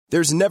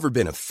There's never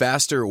been a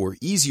faster or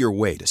easier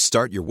way to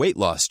start your weight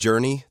loss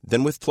journey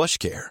than with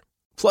PlushCare.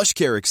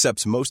 PlushCare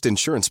accepts most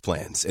insurance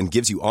plans and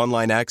gives you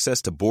online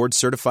access to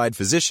board-certified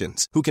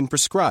physicians who can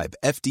prescribe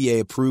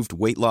FDA-approved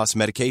weight loss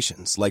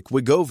medications like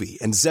Wegovy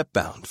and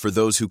Zepbound for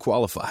those who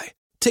qualify.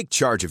 Take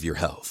charge of your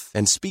health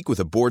and speak with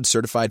a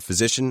board-certified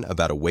physician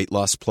about a weight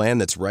loss plan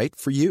that's right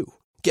for you.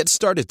 Get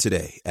started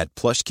today at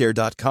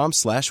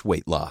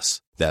plushcare.com/weight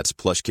loss. That's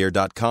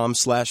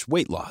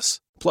plushcare.com/weight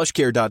loss.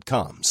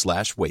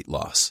 plushcare.com/weight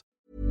loss.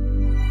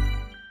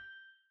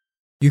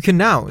 You can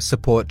now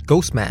support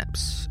Ghost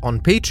Maps on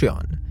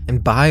Patreon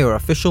and buy our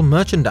official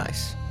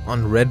merchandise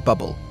on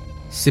Redbubble.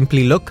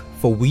 Simply look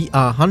for We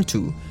Are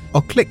Hantu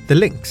or click the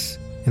links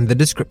in the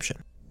description.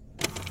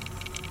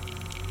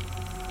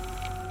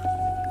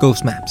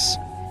 Ghost Maps.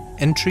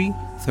 Entry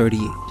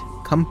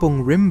 38.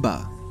 Kampong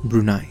Rimba,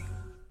 Brunei.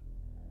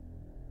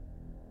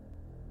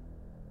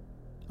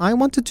 I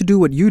wanted to do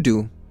what you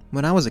do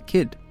when I was a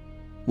kid,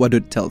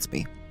 Wadud tells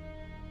me,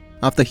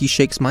 after he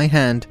shakes my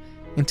hand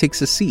and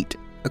takes a seat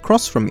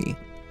across from me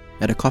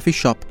at a coffee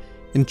shop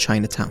in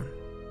Chinatown.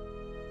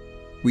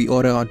 We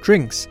order our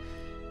drinks,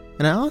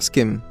 and I ask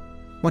him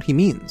what he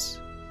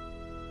means.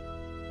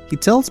 He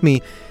tells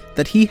me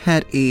that he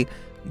had a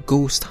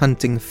ghost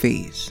hunting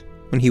phase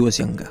when he was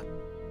younger.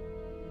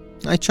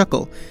 I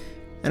chuckle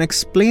and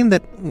explain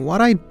that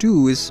what I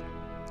do is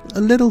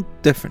a little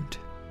different.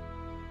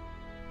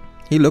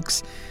 He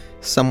looks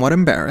somewhat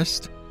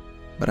embarrassed,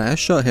 but I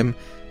assure him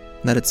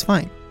that it's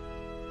fine.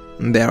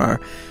 There are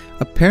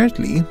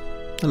apparently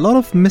a lot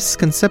of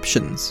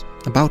misconceptions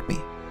about me.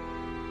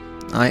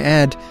 I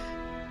add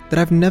that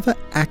I've never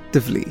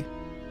actively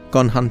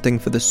gone hunting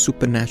for the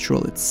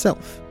supernatural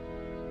itself.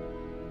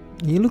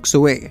 He looks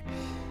away,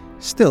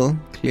 still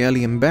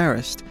clearly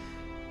embarrassed,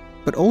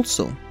 but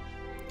also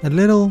a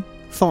little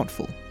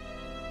thoughtful.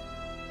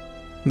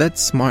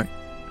 That's smart,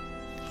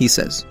 he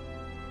says.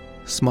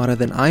 Smarter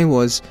than I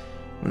was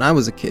when I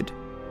was a kid.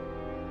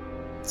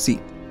 See,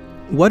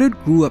 Wadud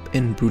grew up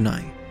in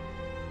Brunei.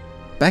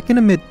 Back in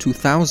the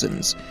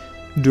mid-2000s,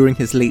 during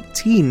his late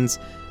teens,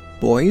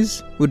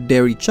 boys would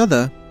dare each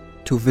other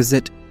to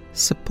visit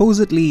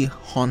supposedly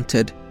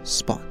haunted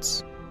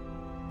spots.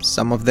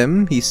 Some of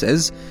them, he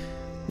says,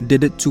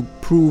 did it to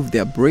prove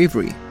their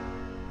bravery,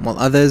 while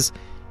others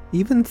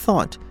even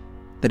thought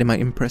that it might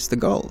impress the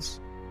girls.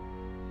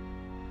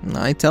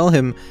 I tell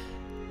him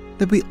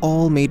that we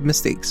all made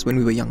mistakes when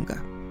we were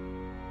younger.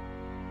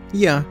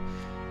 Yeah,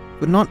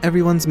 but not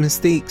everyone's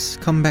mistakes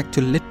come back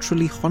to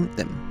literally haunt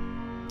them,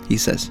 he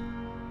says.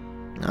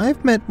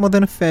 I've met more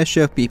than a fair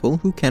share of people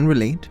who can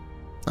relate,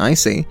 I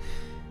say,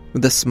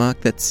 with a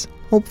smirk that's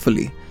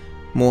hopefully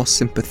more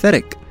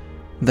sympathetic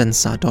than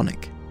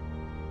sardonic.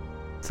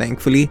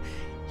 Thankfully,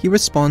 he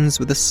responds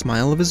with a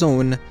smile of his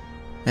own,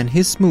 and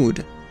his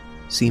mood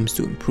seems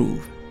to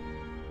improve.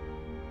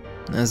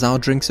 As our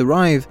drinks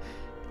arrive,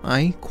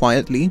 I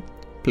quietly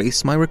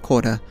place my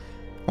recorder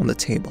on the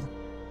table.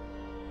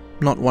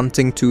 Not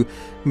wanting to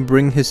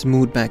bring his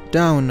mood back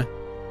down,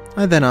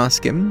 I then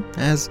ask him,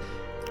 as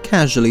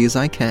casually as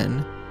I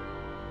can,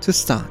 to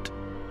start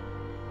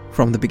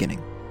from the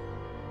beginning.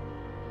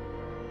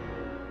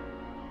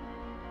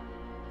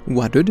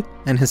 Wadud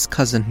and his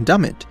cousin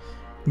Damit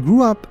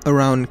grew up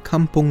around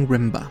Kampong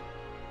Rimba,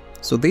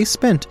 so they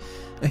spent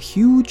a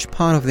huge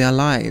part of their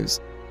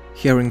lives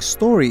hearing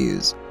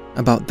stories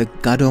about the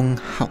Gadong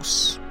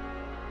House,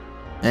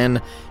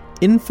 an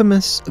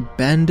infamous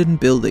abandoned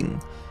building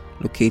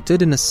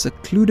located in a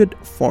secluded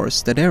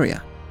forested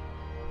area.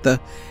 The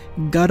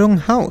Gadong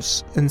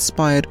House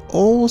inspired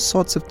all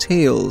sorts of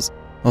tales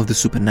of the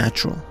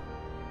supernatural.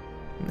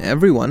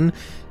 Everyone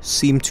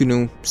seemed to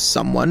know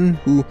someone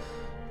who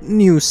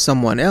knew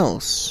someone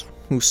else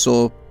who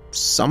saw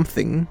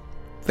something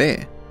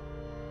there.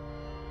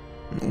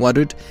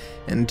 Wadud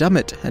and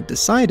Damit had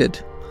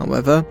decided,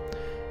 however,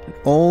 that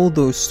all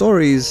those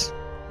stories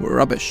were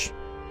rubbish.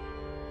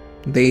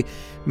 They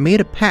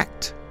made a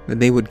pact that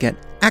they would get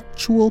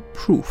actual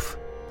proof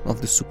of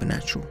the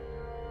supernatural.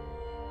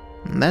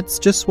 And that's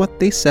just what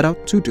they set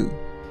out to do,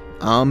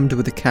 armed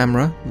with a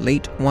camera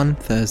late one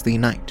Thursday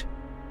night.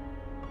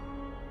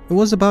 It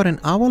was about an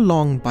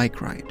hour-long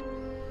bike ride,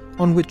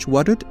 on which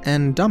Wadud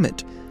and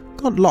Damit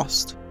got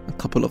lost a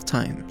couple of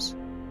times.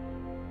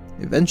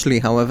 Eventually,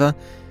 however,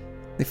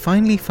 they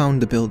finally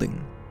found the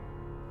building.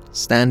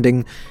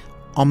 Standing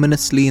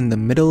ominously in the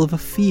middle of a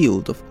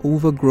field of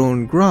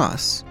overgrown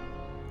grass,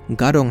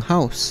 Gadong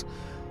House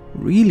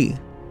really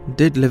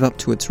did live up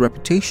to its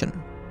reputation.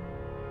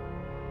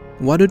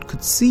 Wadud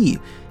could see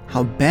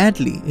how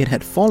badly it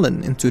had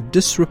fallen into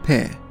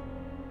disrepair,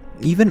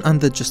 even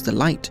under just the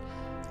light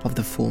of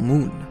the full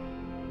moon.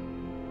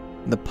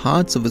 The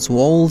parts of its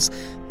walls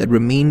that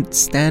remained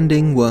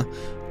standing were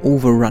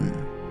overrun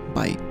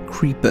by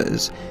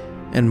creepers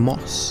and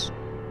moss,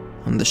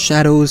 and the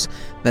shadows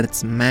that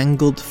its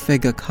mangled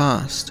figure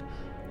cast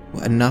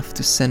were enough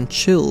to send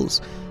chills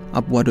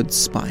up Wadud's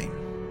spine.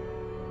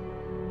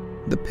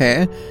 The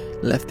pair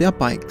left their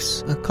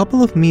bikes a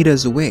couple of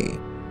meters away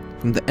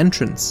from the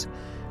entrance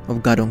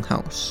of Gadong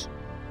House.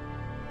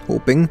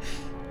 hoping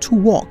to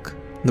walk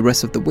the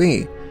rest of the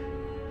way,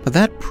 but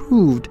that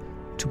proved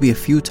to be a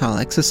futile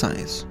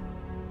exercise.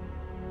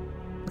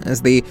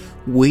 As they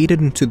waded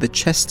into the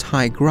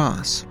chest-high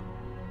grass,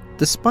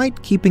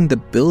 despite keeping the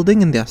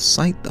building in their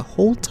sight the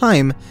whole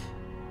time,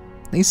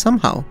 they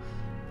somehow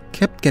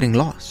kept getting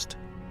lost.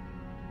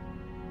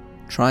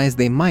 Try as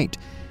they might,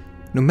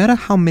 no matter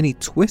how many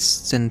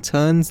twists and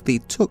turns they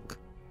took,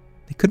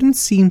 they couldn't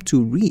seem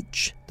to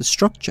reach the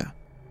structure.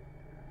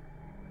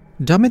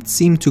 Dummit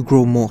seemed to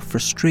grow more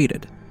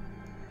frustrated,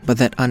 but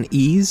that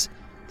unease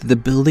that the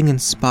building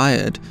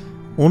inspired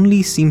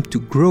only seemed to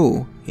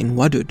grow in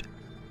Wadud.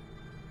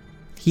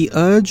 He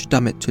urged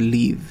Dummit to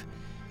leave,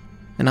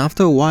 and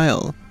after a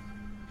while,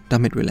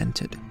 Dummit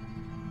relented.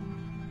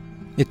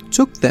 It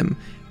took them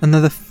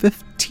another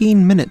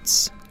 15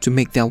 minutes to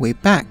make their way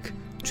back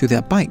to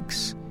their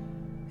bikes,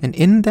 and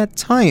in that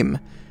time,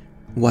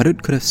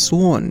 Wadud could have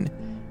sworn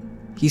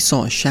he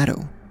saw a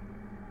shadow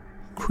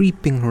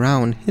creeping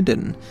around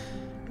hidden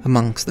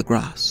amongst the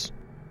grass.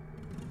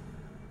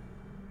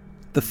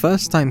 The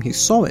first time he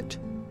saw it,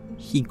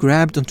 he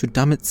grabbed onto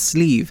Dummit's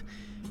sleeve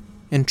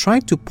and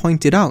tried to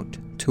point it out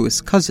to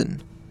his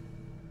cousin.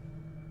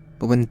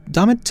 But when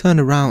Dummit turned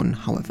around,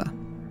 however,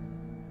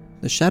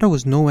 the shadow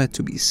was nowhere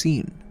to be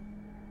seen.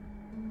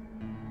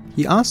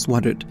 He asked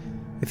Wadud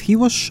if he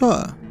was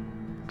sure,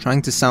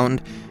 trying to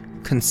sound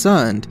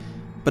concerned,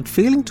 but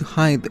failing to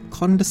hide the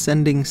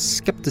condescending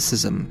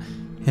skepticism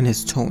in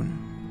his tone.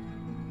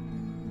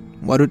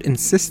 Wadud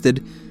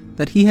insisted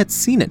that he had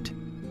seen it,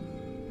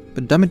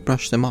 but Dummit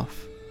brushed him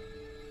off.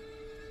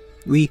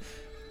 "We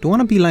don't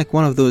want to be like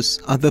one of those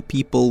other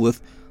people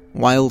with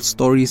wild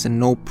stories and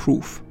no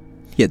proof,"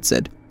 he had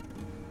said.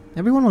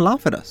 "Everyone will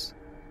laugh at us."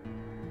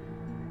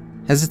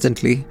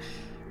 Hesitantly,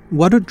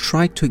 Wadud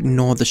tried to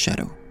ignore the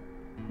shadow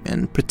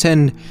and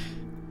pretend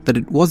that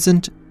it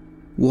wasn't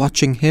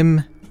watching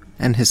him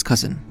and his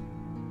cousin.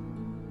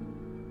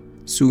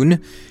 Soon,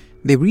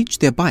 they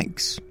reached their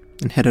bikes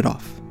and headed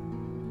off.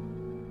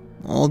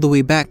 All the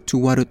way back to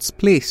Wadud's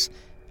place,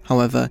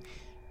 however,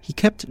 he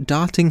kept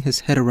darting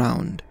his head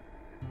around.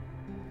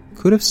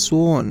 Could have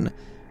sworn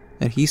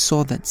that he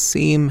saw that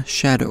same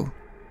shadow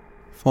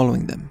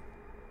following them.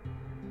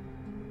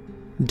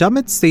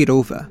 Dummit stayed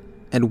over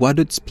at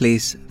Wadud's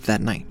place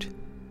that night.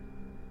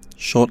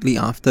 Shortly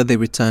after they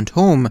returned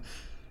home,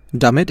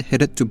 Dummit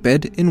headed to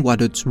bed in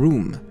Wadud's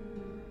room.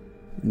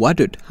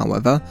 Wadud,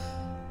 however,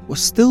 was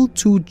still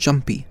too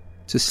jumpy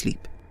to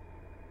sleep.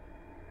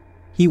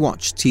 He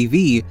watched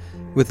TV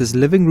with his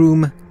living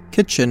room,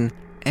 kitchen,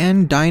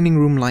 and dining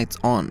room lights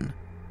on.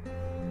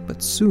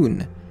 But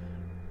soon,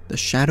 the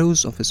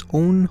shadows of his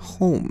own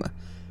home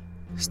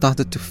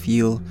started to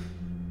feel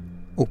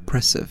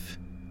oppressive.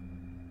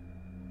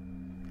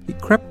 He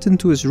crept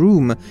into his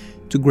room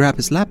to grab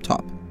his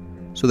laptop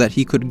so that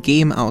he could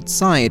game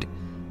outside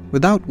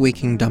without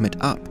waking Dummit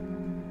up.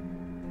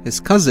 His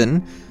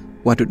cousin,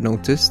 Wadud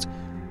noticed,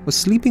 was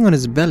sleeping on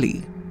his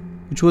belly,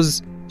 which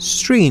was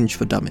strange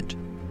for Dummit,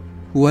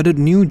 who Wadud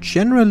knew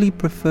generally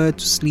preferred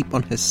to sleep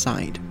on his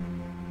side.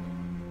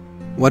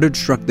 Wadud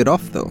shrugged it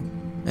off though,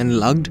 and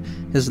lugged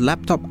his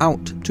laptop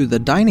out to the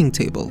dining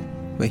table,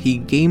 where he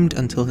gamed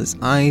until his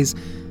eyes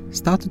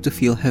started to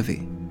feel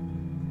heavy.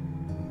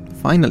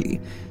 Finally,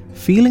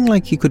 feeling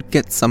like he could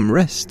get some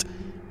rest,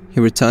 he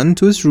returned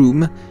to his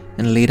room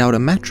and laid out a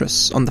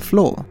mattress on the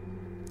floor,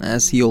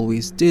 as he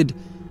always did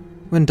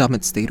when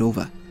Dummit stayed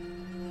over.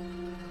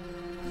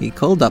 He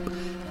curled up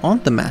on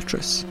the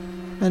mattress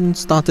and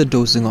started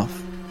dozing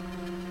off,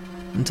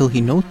 until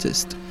he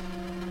noticed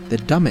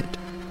that Dummit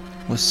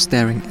was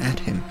staring at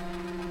him.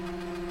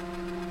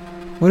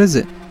 "What is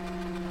it?"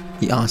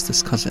 he asked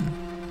his cousin,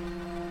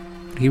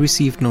 but he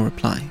received no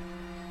reply.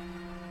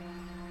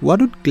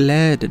 Wadud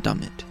glared at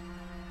Dummit,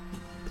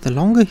 but the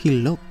longer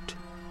he looked,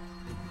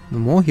 the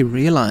more he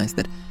realized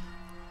that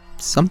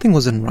something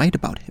wasn't right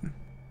about him.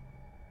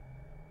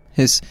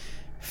 His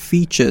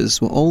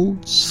features were all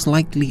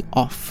slightly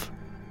off,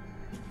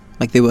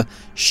 like they were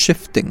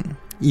shifting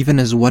even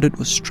as Wadud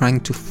was trying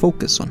to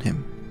focus on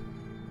him.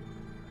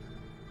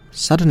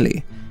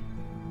 Suddenly,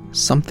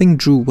 something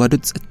drew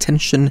Wadud's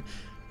attention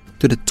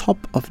to the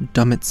top of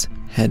Dummit's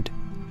head.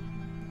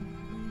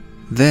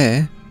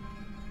 There,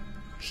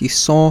 he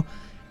saw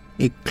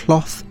a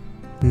cloth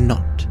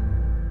knot.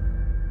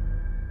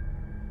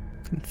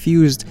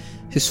 Confused,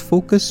 his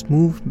focus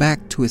moved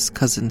back to his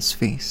cousin's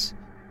face,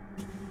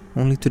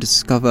 only to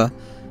discover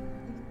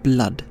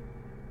blood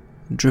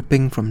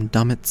dripping from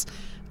Dummit's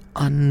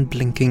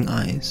unblinking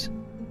eyes.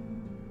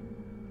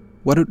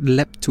 Wadud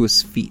leapt to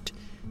his feet,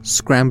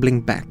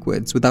 scrambling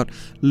backwards without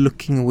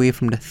looking away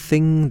from the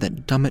thing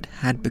that Dummit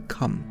had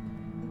become.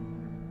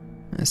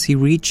 As he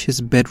reached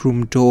his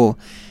bedroom door,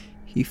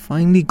 he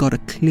finally got a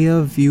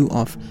clear view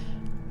of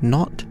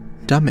not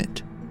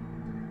Dummit,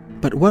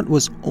 but what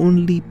was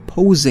only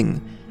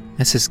posing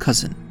as his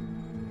cousin.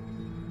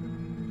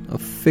 A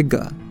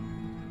figure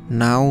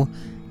now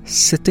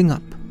sitting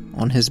up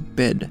on his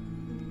bed,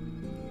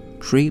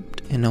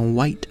 draped in a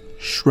white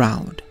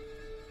shroud.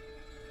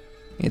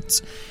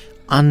 Its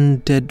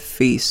undead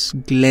face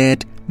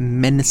glared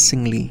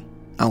menacingly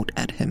out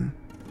at him.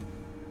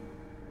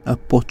 A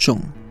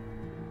Pocong.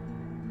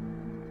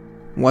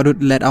 Wadud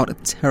let out a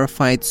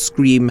terrified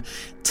scream,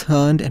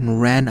 turned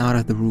and ran out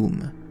of the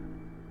room.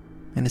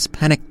 In his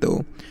panic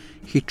though,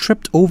 he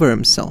tripped over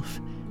himself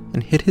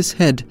and hit his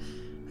head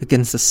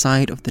against the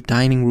side of the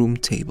dining room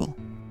table.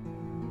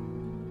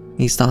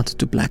 He started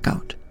to black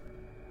out.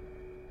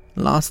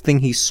 Last thing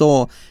he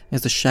saw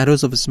as the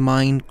shadows of his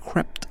mind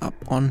crept up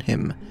on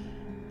him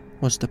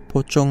was the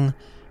Pocong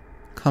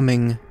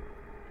coming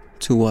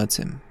towards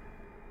him.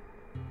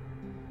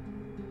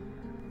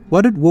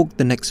 Wadud woke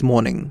the next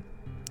morning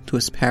to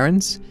his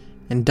parents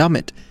and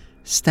Damit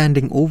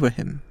standing over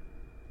him,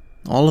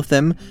 all of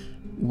them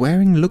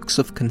wearing looks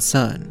of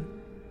concern.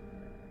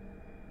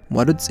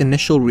 Wadud's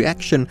initial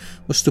reaction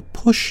was to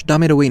push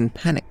Damit away in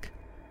panic.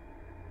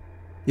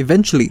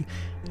 Eventually,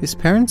 his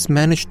parents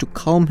managed to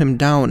calm him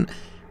down,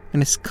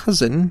 and his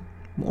cousin,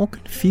 more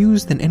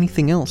confused than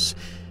anything else,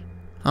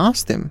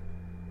 asked him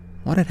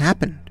what had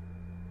happened.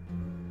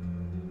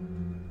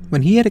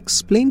 When he had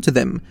explained to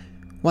them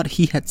what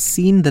he had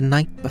seen the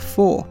night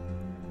before,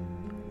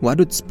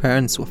 Wadud's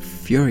parents were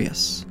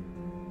furious.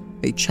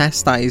 They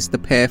chastised the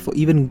pair for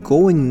even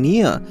going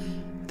near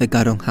the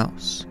Gadong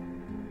house,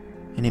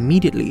 and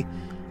immediately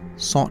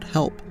sought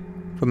help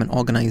from an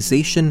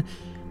organization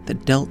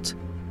that dealt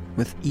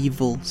with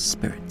evil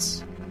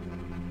spirits.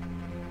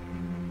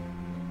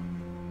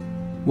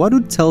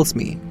 Wadud tells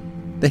me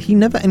that he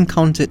never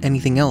encountered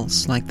anything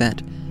else like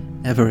that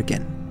ever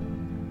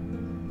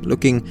again.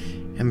 Looking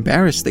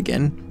embarrassed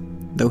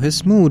again, though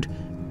his mood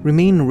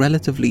remained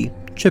relatively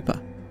chipper.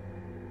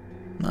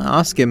 I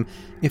ask him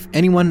if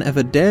anyone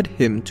ever dared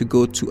him to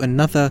go to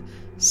another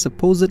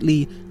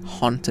supposedly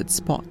haunted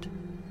spot.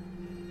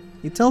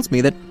 He tells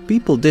me that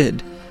people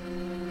did,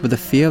 but the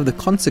fear of the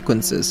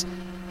consequences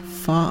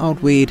far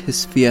outweighed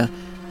his fear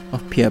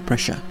of peer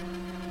pressure.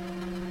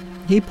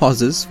 He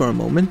pauses for a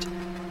moment,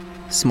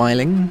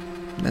 smiling,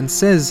 and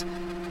says,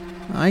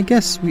 "I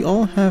guess we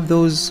all have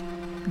those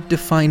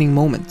defining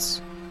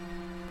moments.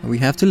 We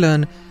have to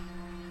learn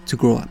to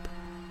grow up."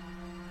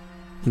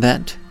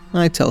 That,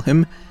 I tell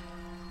him,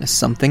 is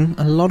something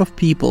a lot of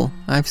people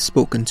I've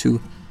spoken to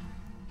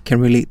can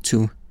relate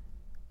to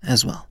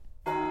as well.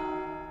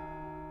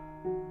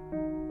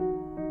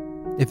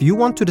 If you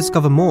want to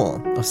discover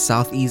more of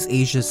Southeast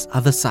Asia's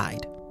other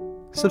side,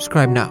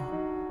 subscribe now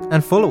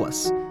and follow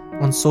us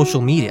on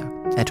social media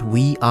at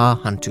We Are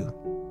Hantu.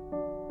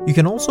 You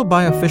can also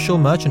buy official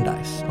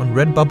merchandise on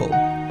Redbubble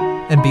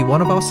and be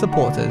one of our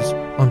supporters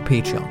on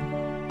Patreon.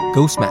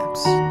 Ghost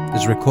Maps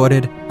is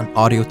recorded on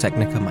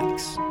Audio-Technica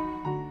mics.